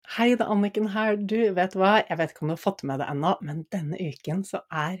Hei, det Anniken her. Du, vet hva? Jeg vet ikke om du har fått med det ennå, men denne uken så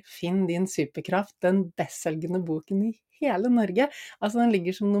Finn din superkraft den bestselgende boken i hele Norge. Altså, den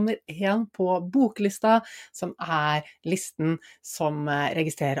ligger som nummer 1 på boklista, som listen som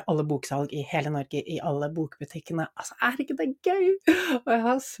registrerer alle boksalg i hele Norge, i alle bokbutikkene. Altså, ikke det gøy? Og jeg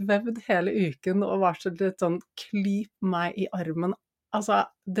har svevd hele uken og vært litt sånn, klyp meg i armen. Altså,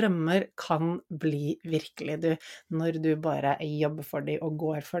 drømmer kan bli virkelig, når du bare jobber for dem og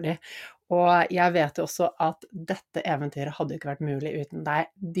går for dem. Og jeg vet jo også at dette eventyret hadde ikke vært mulig uten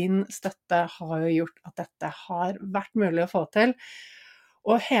deg. Din støtte har jo gjort at dette har vært mulig å få til.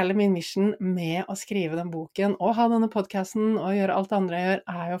 Og hele min mission med å skrive den boken, og ha denne podcasten, og gjøre alt det andre jeg gjør,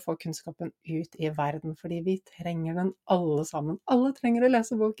 jo å få kunnskapen ut i verden, fordi vi trenger den alle sammen. Alle trenger å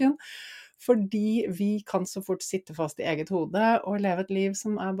lese boken, fordi vi kan så fort sitte fast i eget hode, og leve et liv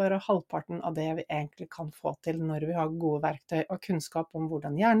som bare halvparten av det vi egentlig kan få til når vi har gode verktøy og kunnskap om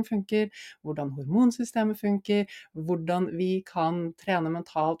hvordan hjernen funker, hvordan hormonsystemet funker, hvordan vi kan trene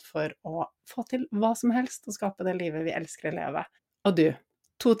mentalt for å få til hva som helst, og skape det livet vi elsker å leve. Og du,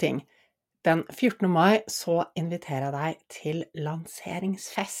 2 ting. Den 14. mai så inviterer jeg deg til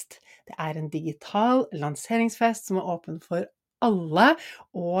lanseringsfest. Det en digital lanseringsfest som åpen for alle,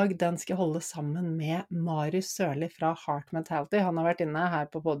 og den skal holde sammen med Marius Sørli fra Heart Mentality. Han har vært inne her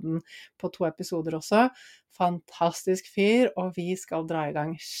på podden på 2 episoder også. Fantastisk fyr, og vi skal dra i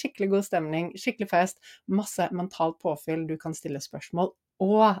gang skikkelig god stemning, skikkelig fest, masse mentalt påfyll, du kan stille spørsmål.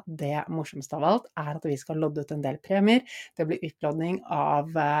 Og det morsomste av alt at vi skal lodde ut en del premier. Det blir utlodding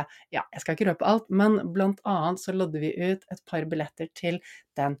av, jeg skal ikke røpe alt, men blant annet så lodder vi ut et par billetter til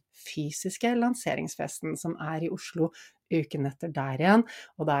den fysiske lanseringsfesten som i Oslo uken etter der igjen,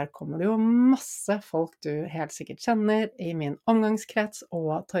 og der kommer det jo masse folk du helt sikkert kjenner i min omgangskrets,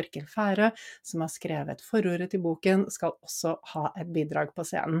 og Torkel Færø, som har skrevet forordet til boken, skal også ha et bidrag på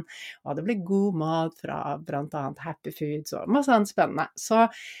scenen. Og det blir god mat fra blant annet Happy Foods og masse annet spennende.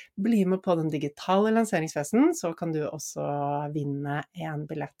 Så bli med på den digitale lanseringsfesten, så kan du også vinne en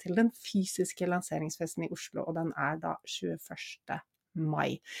billett til den fysiske lanseringsfesten i Oslo, og den da 21.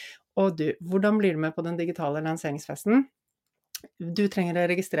 mai. Og du, hvordan blir du med på den digitale lanseringsfesten? Du trenger å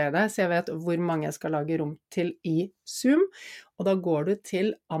registrere deg, så jeg vet hvor mange jeg skal lage rom til i Zoom, og da går du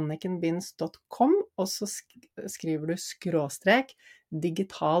til annikenbinds.com, og så skriver du /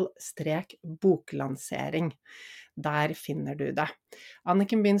 digital-boklansering. Der finner du det.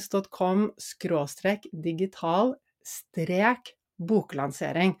 annikenbinds.com /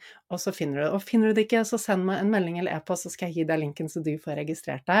 digital-boklansering, og så finner du det. Og finner du det ikke, så send meg en melding eller e-post, så skal jeg gi deg linken så du får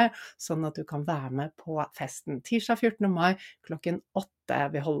registrert deg, sånn at du kan være med på festen. Tirsdag 14. mai klokken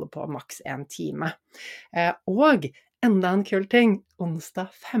 8, vi holder på maks 1 time. Og enda en kul ting, onsdag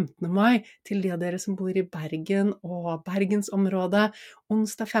 15. mai, til de av dere som bor i Bergen og Bergensområdet,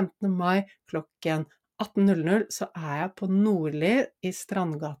 onsdag 15. mai klokken 18:00 så jeg på Nordli i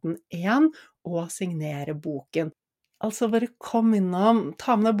Strandgaten 1 og signerer boken. Altså bare kom innom,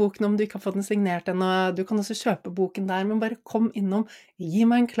 ta med deg boken om du ikke har fått den signert ennå, du kan også kjøpe boken der, men bare kom innom, gi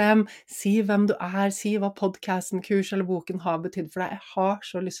meg en klem, si hvem du si hva podcasten, kurs eller boken har betydd for deg. Jeg har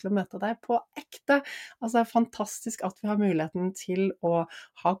så lyst til å møte deg på ekte. Altså det fantastisk at vi har muligheten til å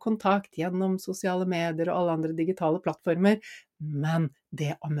ha kontakt gjennom sosiale medier og alle andre digitale plattformer, men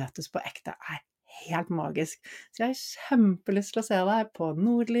det å møtes på ekte helt magisk. Så jeg har kjempelyst til å se deg på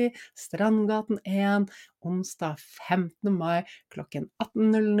Nordli, Strandgaten 1, onsdag 15. mai klokken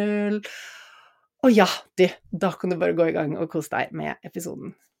 18:00. Og ja, da kan du bare gå i gang og kose deg med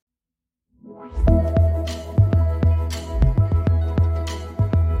episoden.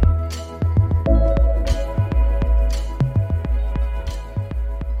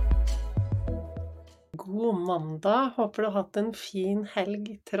 God mandag, håper du har hatt en fin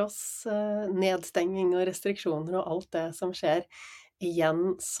helg tross nedstenging og restriksjoner og alt det som skjer.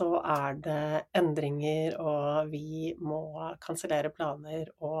 Igjen så det endringer, og vi må kansellere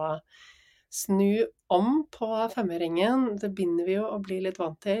planer og snu om på femøringen. Det begynner vi jo å bli litt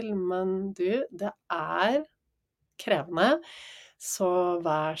vant til, men du, det krevende. Så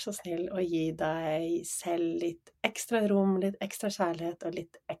vær så snill å gi deg selv litt ekstra rom, litt ekstra kjærlighet og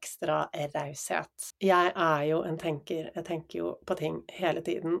litt ekstra raushet. Jeg jo en tenker, jeg tenker jo på ting hele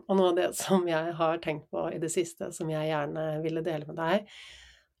tiden, og noe av det som jeg har tenkt på i det siste, som jeg gjerne ville dele med deg,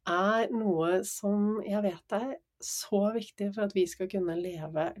 noe som jeg vet så viktig for at vi skal kunne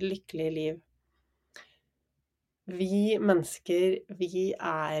leve lykkelige liv. Vi mennesker, vi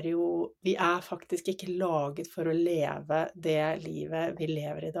faktisk ikke laget for å leve det livet vi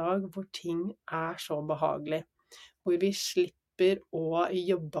lever i dag, hvor ting så behagelig, hvor vi slipper slipper å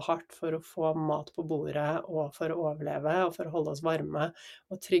jobbe hardt for å få mat på bordet, og for å overleve, og for å holde oss varme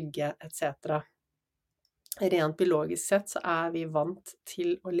og trygge, etc. Rent biologisk sett så vi vant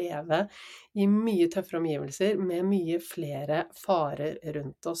til å leve i mye tøffere omgivelser, med mye flere farer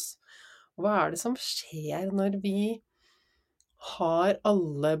rundt oss. Og hva det som skjer når vi har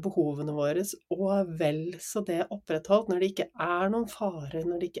alle behovene våre, og vel så det opprettholdt, når det ikke noen fare,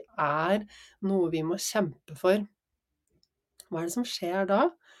 når det ikke noe vi må kjempe for? Hva det som skjer da?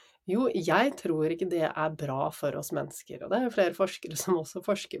 Jo, jeg tror ikke det bra for oss mennesker, og det flere forskere som også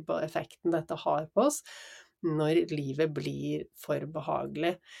forsker på effekten dette har på oss når livet blir for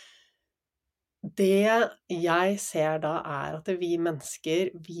behagelig. Det jeg ser da at vi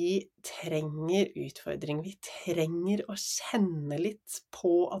mennesker, vi trenger utfordring. Vi trenger å kjenne litt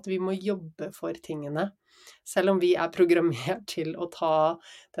på at vi må jobbe for tingene. Selv om vi programmert til å ta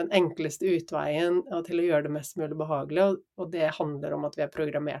den enkleste utveien og til å gjøre det mest mulig behagelig, og det handler om at vi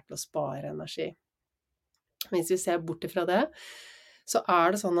programmert til å spare energi. Hvis vi ser bort ifra det, så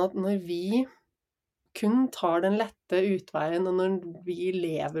det sånn at når vi kun tar den lette utveien, og når vi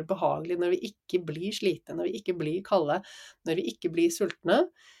lever behagelig, når vi ikke blir slitne, når vi ikke blir kalde, når vi ikke blir sultne,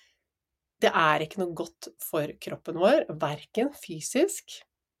 det ikke noe godt for kroppen vår, hverken fysisk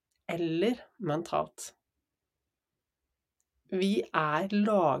eller mentalt. Vi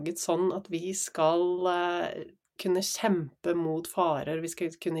laget sånn at vi skal kunne kjempe mot farer, vi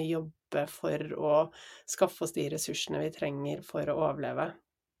skal kunne jobbe for å skaffe oss de ressursene vi trenger for å overleve.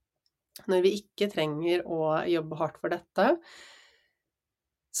 Når vi ikke trenger å jobbe hardt for dette,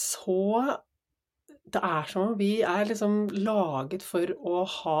 så det som om vi liksom laget for å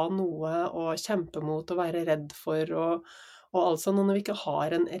ha noe å kjempe mot og være redd for, og altså når vi ikke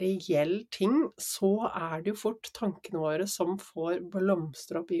har en reell ting, så det jo fort tankene våre som får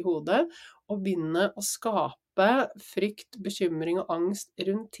blomstre opp i hodet, og begynne å skape frykt, bekymring og angst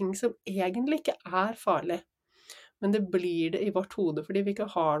rundt ting som egentlig ikke farlig. Men det blir det i vårt hode, fordi vi ikke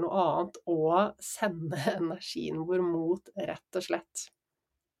har noe annet å sende energien vår mot, rett og slett.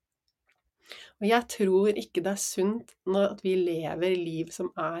 Og jeg tror ikke det sunt når vi lever liv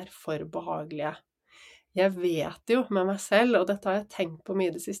som for behagelige. Jeg vet jo med meg selv, og dette har jeg tenkt på mye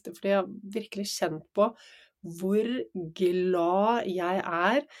i det siste, fordi jeg har virkelig kjent på hvor glad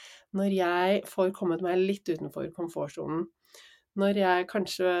jeg når jeg får kommet meg litt utenfor komfortsonen. Når jeg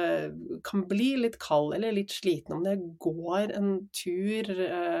kanskje kan bli litt kald eller litt sliten, om det går en tur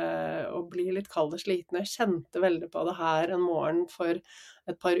og blir litt kald og sliten. Jeg kjente veldig på det her en morgen for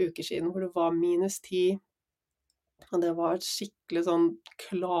et par uker siden, hvor det var -10, og det var et skikkelig sånn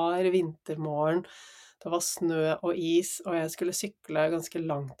klar vintermorgen. Det var snø og is, og jeg skulle sykle ganske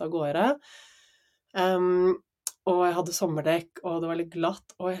langt av gårde. Og jeg hadde sommerdekk, og det var litt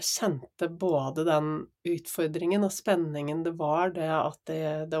glatt, og jeg kjente både den utfordringen og spenningen det var, det at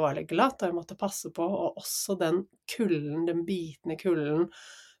det var litt glatt, og jeg måtte passe på, og også den kulden, den bitende kulden,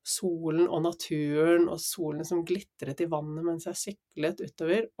 solen og naturen, og solen som glitret i vannet mens jeg syklet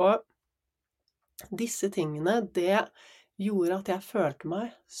utover, og disse tingene, det gjorde at jeg følte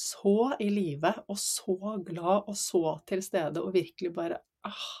meg så i live, og så glad, og så til stede, og virkelig bare,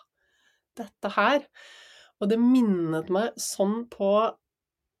 dette her. Og det minnet meg sånn på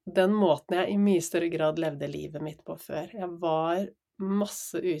den måten jeg i mye større grad levde livet mitt på før. Jeg var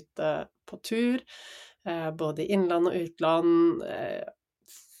masse ute på tur, både i innland og utland.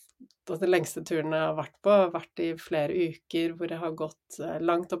 Den lengste turen jeg har vært på, har vært i flere uker, hvor jeg har gått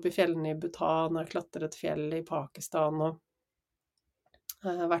langt opp i fjellene i Bhutan, og klatret fjell i Pakistan, og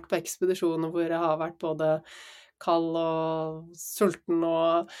vært på ekspedisjoner hvor jeg har vært både kald og sulten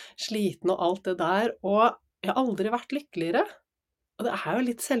og sliten og alt det der, og jeg har aldri vært lykkeligere. Og det jo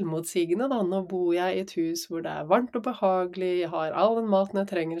litt selvmotsigende da, nå bor jeg i et hus hvor det varmt og behagelig, jeg har all den maten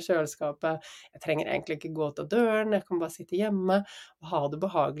jeg trenger i kjøleskapet, jeg trenger egentlig ikke gå til døren, jeg kan bare sitte hjemme og ha det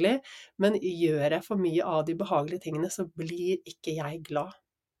behagelig, men gjør jeg for mye av de behagelige tingene, så blir ikke jeg glad.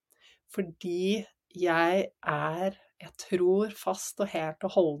 Fordi jeg tror fast og helt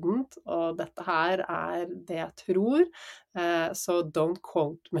og holdent, og dette her det jeg tror, så don't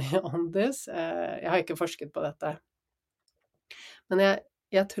quote me on this, jeg har ikke forsket på dette. Men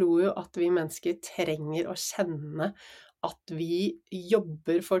jeg tror jo at vi mennesker trenger å kjenne at vi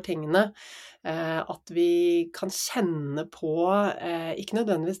jobber for tingene, at vi kan kjenne på, ikke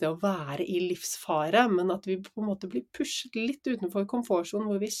nødvendigvis det å være i livsfare, men at vi på en måte blir pushet litt utenfor komfortsonen,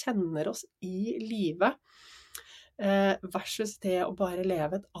 hvor vi kjenner oss i live, versus det å bare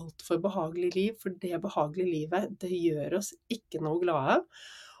leve et alt for behagelig liv, for det behagelige livet, det gjør oss ikke noe glade,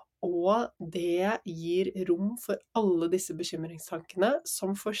 og det gir rom for alle disse bekymringstankene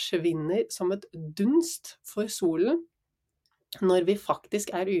som forsvinner som et dunst for solen, når vi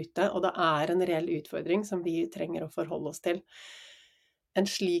faktisk ute, og det en reell utfordring som vi trenger å forholde oss til. En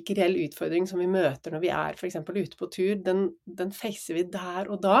slik reell utfordring som vi møter når vi for eksempel ute på tur, den facer vi der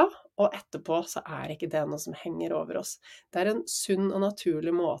og da, og etterpå så ikke det noe som henger over oss. Det en sunn og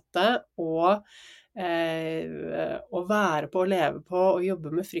naturlig måte å være på, å leve på, og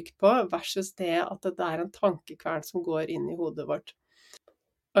jobbe med frykt på, versus det at det en tankekvern som går inn i hodet vårt.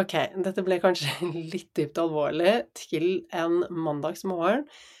 Ok, dette ble kanskje litt dypt alvorlig til en mandagsmorgen,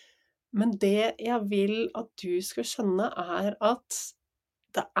 men det jeg vil at du skal skjønne at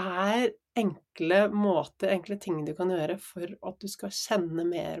det enkle måter, enkle ting du kan gjøre for at du skal kjenne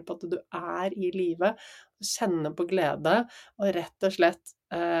mer på at du i live, kjenne på glede, og rett og slett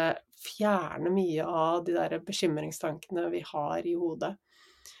fjerne mye av de der bekymringstankene vi har i hodet.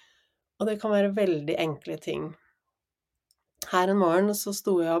 Og det kan være veldig enkle ting. Her en morgen så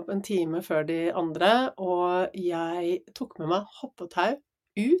sto jeg opp en time før de andre, og jeg tok med meg hoppetau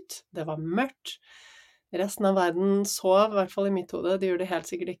ut. Det var mørkt. Resten av verden sov, i hvert fall i mitt hode. De gjorde det helt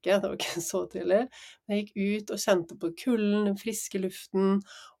sikkert ikke, det var ikke så tidlig. Jeg gikk ut og kjente på kulden, den friske luften,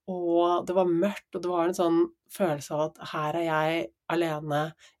 og det var mørkt, og det var en sånn følelse av at her jeg alene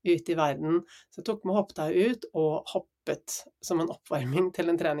ute i verden. Så jeg tok med hoppetau ut og hoppet som en oppvarming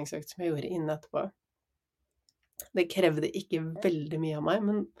til en treningsøkt som jeg gjorde inne etterpå. Det krevde ikke veldig mye av meg,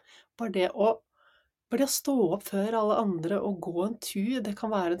 men bare det å stå opp før alle andre og gå en tur, det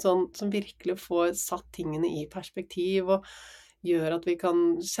kan være en sånn som virkelig får satt tingene i perspektiv, og gjør at vi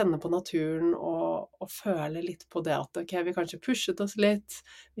kan kjenne på naturen og føle litt på det at ok, vi kanskje pushet oss litt,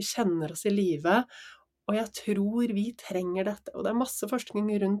 vi kjenner oss i live, og jeg tror vi trenger dette. Og det masse forskning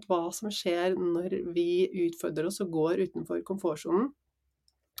rundt hva som skjer når vi utfordrer oss og går utenfor komfortsonen.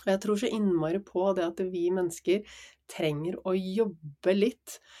 Og jeg tror så innmari på det at vi mennesker trenger å jobbe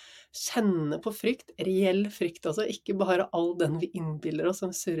litt, kjenne på frykt, reell frykt altså, ikke bare all den vi innbiller oss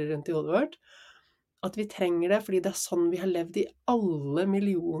som surrer rundt i hodet vårt. At vi trenger det, fordi det sånn vi har levd i alle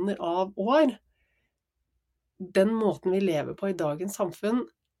millioner av år. Den måten vi lever på i dagens samfunn,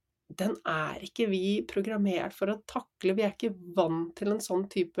 den ikke vi programmert for å takle. Vi ikke vant til en sånn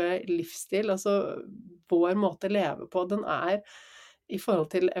type livsstil. Altså, vår måte å leve på, den i forhold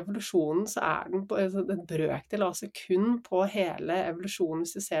til evolusjonen, så den på en brøkdel av sekund på hele evolusjonen,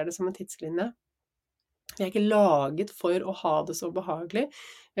 hvis du ser det som en tidslinje. Vi ikke laget for å ha det så behagelig.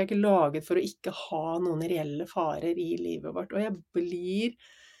 Vi ikke laget for å ikke ha noen reelle farer i livet vårt. Og jeg blir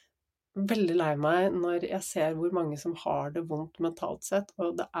veldig lei meg når jeg ser hvor mange som har det vondt mentalt sett,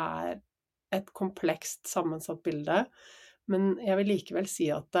 og det et komplekst sammensatt bilde. Men jeg vil likevel si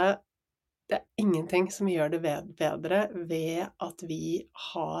at det ingenting som gjør det bedre ved at vi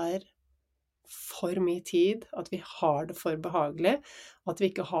har for mye tid, at vi har det for behagelig, at vi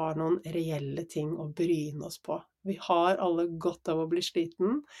ikke har noen reelle ting å bryne oss på. Vi har alle godt av å bli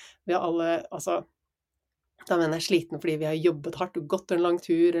sliten. Vi har alle, altså, da mener jeg sliten fordi vi har jobbet hardt og gått en lang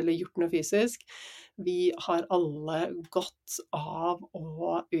tur eller gjort noe fysisk. Vi har alle godt av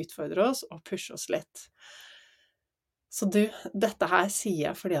å utfordre oss og pushe oss litt. Så dette her sier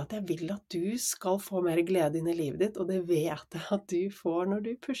jeg fordi at jeg vil at du skal få mer glede inn i livet ditt, og det vet jeg at du får når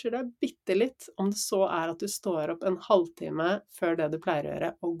du pusher deg bitte litt, om det så at du står opp en halvtime før det du pleier å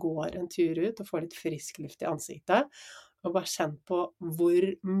gjøre, og går en tur ut og får litt frisk luft i ansiktet, og bare kjenn på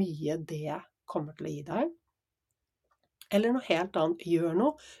hvor mye det kommer til å gi deg. Eller noe helt annet, gjør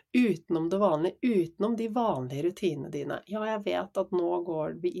noe utenom det vanlige, utenom de vanlige rutinene dine. Ja, jeg vet at nå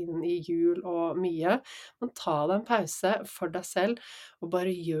går vi inn i jul og mye, men ta deg en pause for deg selv, og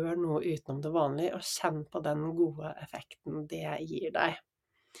bare gjør noe utenom det vanlige, og kjenn på den gode effekten det gir deg.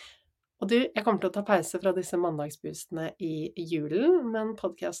 Og jeg kommer til å ta pause fra disse mandagsboostene i julen, men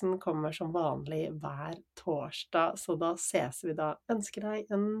podcasten kommer som vanlig hver torsdag, så da ses vi da. Ønsker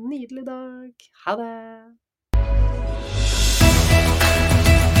deg en nydelig dag. Ha det!